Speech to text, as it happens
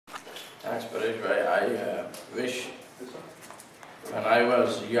I wish when I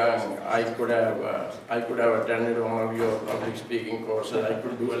was young, I could have attended one of your public speaking courses. I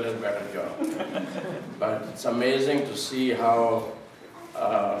could do a little better job. But it's amazing to see how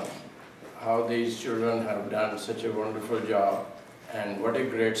these children have done such a wonderful job, and what a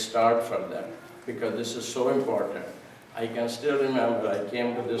great start for them, because this is so important. I can still remember I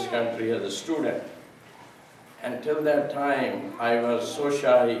came to this country as a student. Until that time, I was so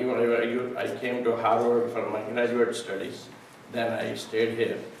shy. I came to Harvard for my graduate studies. Then I stayed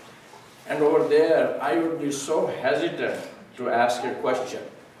here. And over there, I would be so hesitant to ask a question.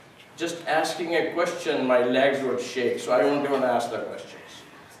 Just asking a question, my legs would shake, so I wouldn't even ask the questions.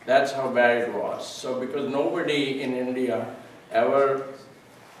 That's how bad it was. So because nobody in India ever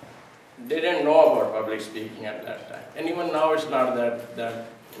didn't know about public speaking at that time. And even now it's not that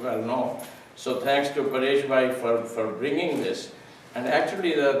well known. So thanks to Paresh Bhai for bringing this. And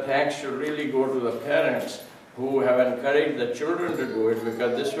actually the thanks should really go to the parents who have encouraged the children to do it,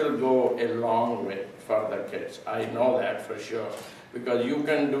 because this will go a long way for the kids. I know that for sure. Because you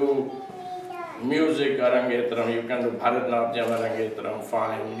can do music Arangetram, you can do Bharatnatyam Arangetram,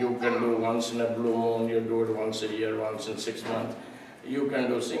 fine. You can do once in a blue moon, you do it once a year, once in 6 months. You can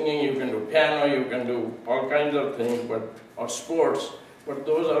do singing, you can do piano, you can do all kinds of things, or sports. But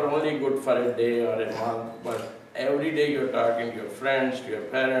those are only good for a day or a month. But every day you're talking to your friends, to your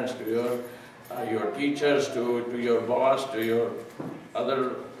parents, to your teachers, to your boss, to your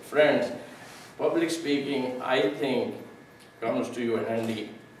other friends. Public speaking, I think, comes to you handy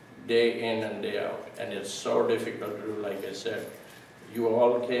day in and day out. And it's so difficult to do, like I said. You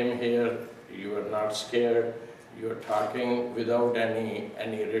all came here, you are not scared, you are talking without any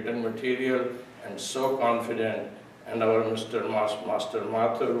written material, and so confident. And our Master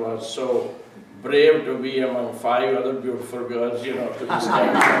Mathur was so brave to be among 5 other beautiful girls, you know, to be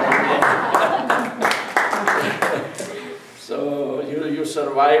standing. So you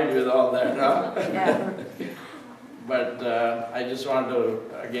survived with all that, huh? Yeah. But I just want to,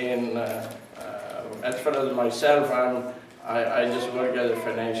 again, as far as myself, I just work as a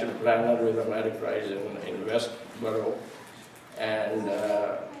financial planner with Ameriprise in Westboro. And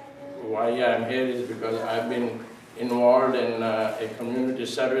why I'm here is because I've been involved in a community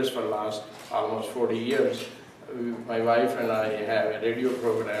service for the last almost 40 years. My wife and I have a radio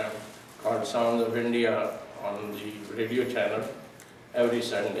program called Sounds of India on the radio channel every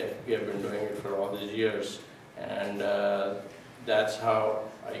Sunday. We have been doing it for all these years. And that's how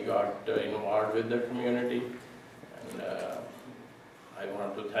I got involved with the community. And I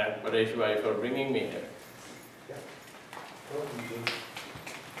want to thank Paresh Bhai for bringing me here. Thank you.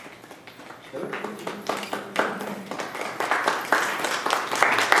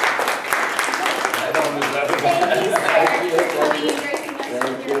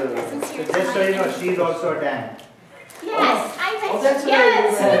 Just so you know, she's also a Dan. Yes, I Oh, bet. that's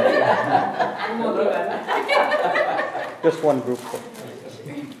Yes. Just one group. So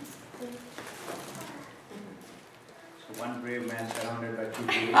one brave man surrounded by 2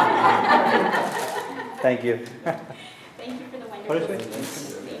 people. Thank you. Thank you for the wonderful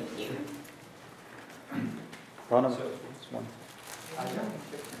Thank you. Ronald, this one.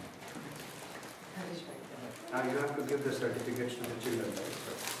 Now you have to give the certificates to the children, right?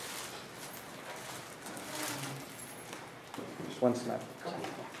 Just one snap.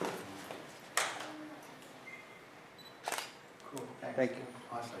 Cool. Thank you.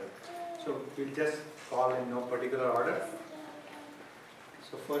 Awesome. So we'll just call in no particular order.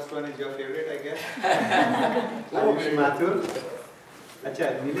 So first one is your favorite, I guess. Ayush Mathur.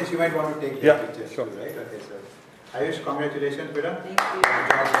 Acha, Nilesh, you might want to take Yeah, pictures sure. too, right? Okay, so Ayush, congratulations, beta. Thank you.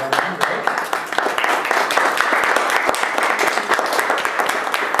 Job well done, right?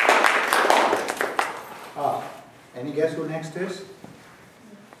 Any guess who next is?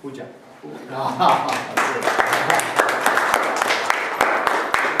 Pooja. Would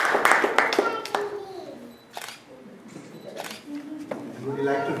you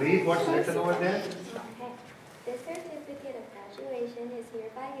like to read what's written over there? Okay. This certificate of graduation is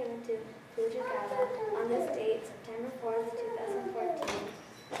hereby given to Pooja Gada on this date, September 4th, 2014,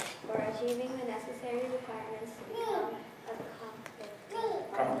 for achieving the necessary requirements to become a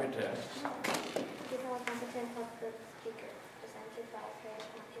competent public speaker, presented by Paresh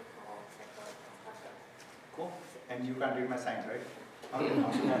Mathur Kala, Circle of Cool. And you can't read my sign, right? Okay.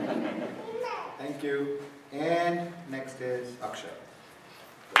 Thank you. And next is Akshay.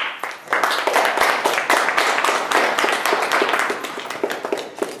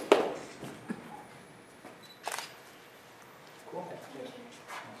 Cool.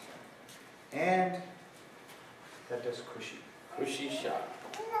 And that is Khushi. Khushi Shah.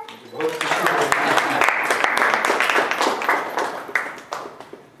 Both Khushi.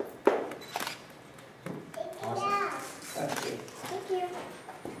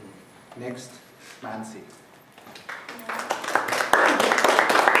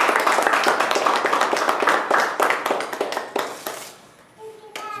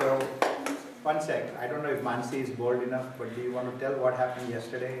 one sec. I don't know if Mansi is bold enough, but do you want to tell what happened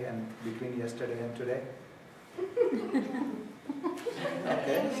yesterday and between yesterday and today?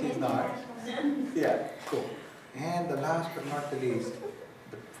 Okay, she's not. Yeah, cool. And the last but not the least,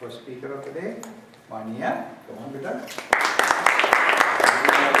 the first speaker of the day, Vania. Come on, Bita.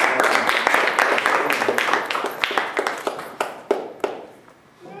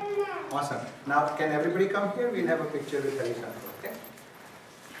 Awesome. Now, can everybody come here? We'll have a picture with Harishan. Okay?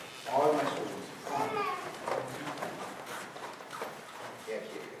 All my students. Here.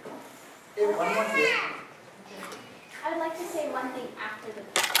 Hey, one more here. I would like to say one thing after the.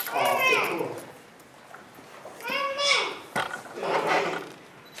 Oh, okay, cool.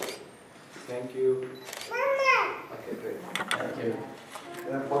 Thank you. Okay, great. Thank you.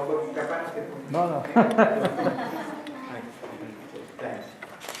 No, no. Thanks.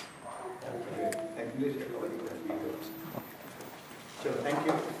 So thank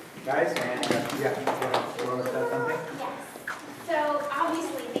you, guys, and yeah, you want to say something? Yes. So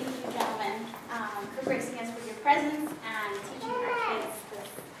obviously, thank you, gentlemen, for gracing us with your presence and teaching our kids this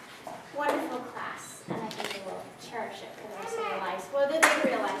wonderful class. And I think they will cherish it for the rest of their lives, whether they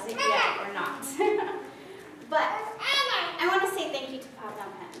realize it yet or not. But I want to say thank you to Padman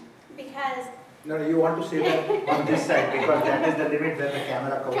because. No, you want to say that on this side because that is the limit where the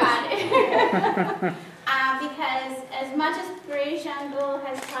camera covers. Got it. Because as much as Paresh Jandal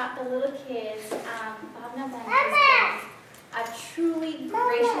has taught the little kids, Bhavna Ben has been a truly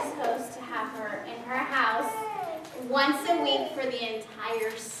gracious host to have her in her house once a week for the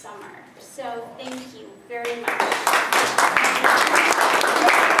entire summer. So thank you very much.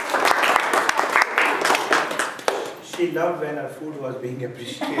 She loved when her food was being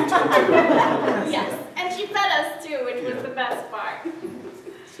appreciated. Yes, and she fed us too, which was the best part.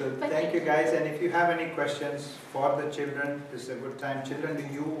 So thank you guys, and if you have any questions for the children, this is a good time. Children, do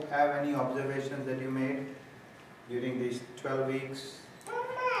you have any observations that you made during these 12 weeks?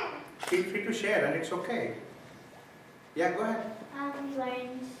 Feel free to share, and it's okay. Yeah, go ahead. We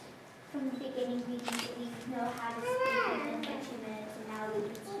learned from the beginning we know how to speak within 15 minutes, and now we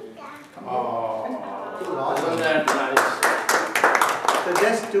can speak. Oh, Wasn't that nice? So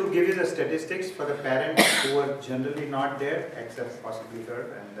just to give you the statistics for the parents who are generally not there, except possibly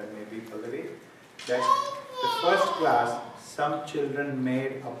her and then maybe Pallavi, that the first class, some children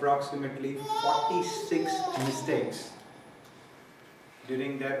made approximately 46 mistakes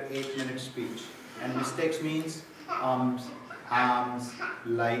during their 8-minute speech. And mistakes means arms,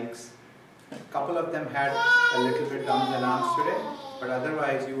 likes. A couple of them had a little bit ums and ahs today, but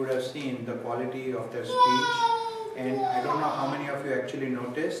otherwise you would have seen the quality of their speech. And I don't know how many of you actually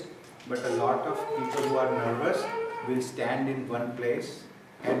noticed, but a lot of people who are nervous will stand in one place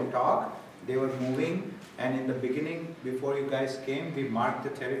and talk. They were moving, and in the beginning, before you guys came, we marked the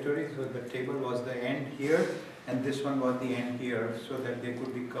territory. So the table was the end here, and this one was the end here, so that they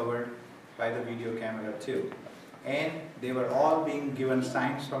could be covered by the video camera too. And they were all being given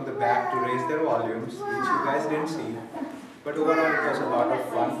signs from the back to raise their volumes, which you guys didn't see. But overall, it was a lot of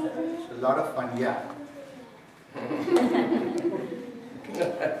fun. A lot of fun, yeah.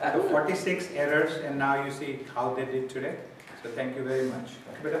 So 46 errors, and now you see how they did today. So thank you very much.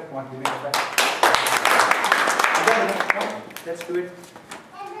 Okay, beta, come on, give me a clap. Let's do it.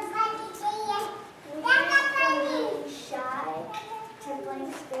 We went from being shy to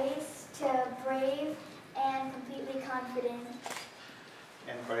blank space to brave and completely confident.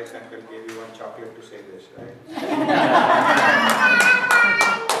 And Paresh uncle gave you one chocolate to say this, right?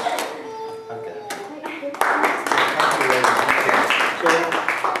 Okay. So,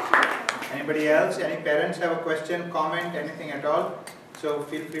 anybody else? Any parents have a question, comment, anything at all? So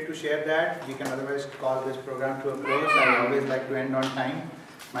feel free to share that. We can otherwise call this program to a close. I always like to end on time.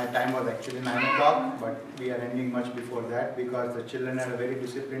 My time was actually 9 o'clock, but we are ending much before that because the children had a very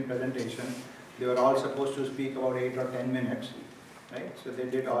disciplined presentation. They were all supposed to speak about 8 or 10 minutes, right? So they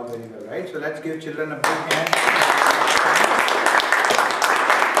did all very well, right? So let's give children a big hand.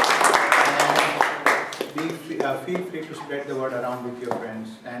 Feel free to spread the word around with your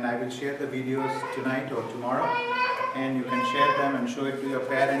friends, and I will share the videos tonight or tomorrow, and you can share them and show it to your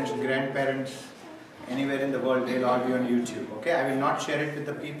parents, grandparents, anywhere in the world. They'll all be on YouTube, okay? I will not share it with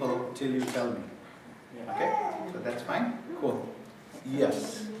the people till you tell me, okay? So that's fine? Cool.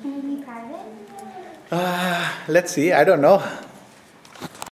 Yes. Can we be private? Let's see, I don't know.